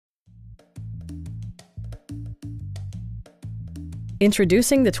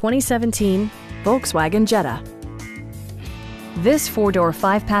Introducing the 2017 Volkswagen Jetta. This four-door,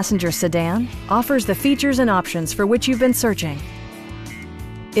 five-passenger sedan offers the features and options for which you've been searching.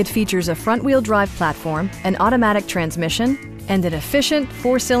 It features a front-wheel drive platform, an automatic transmission, and an efficient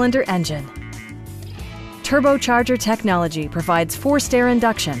four-cylinder engine. Turbocharger technology provides forced air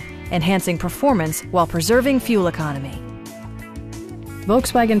induction, enhancing performance while preserving fuel economy.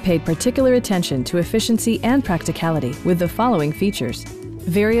 Volkswagen paid particular attention to efficiency and practicality with the following features: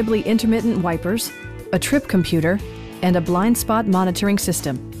 variably intermittent wipers, a trip computer, and a blind spot monitoring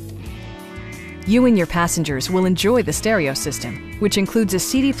system. You and your passengers will enjoy the stereo system, which includes a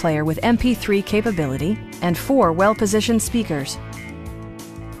CD player with MP3 capability and 4 well-positioned speakers.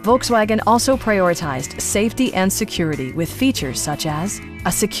 Volkswagen also prioritized safety and security with features such as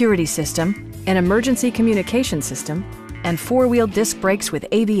a security system, an emergency communication system, and 4-wheel disc brakes with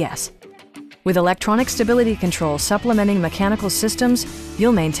ABS. With electronic stability control supplementing mechanical systems,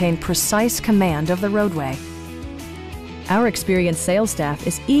 you'll maintain precise command of the roadway. Our experienced sales staff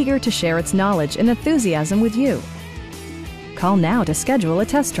is eager to share its knowledge and enthusiasm with you. Call now to schedule a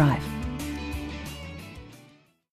test drive.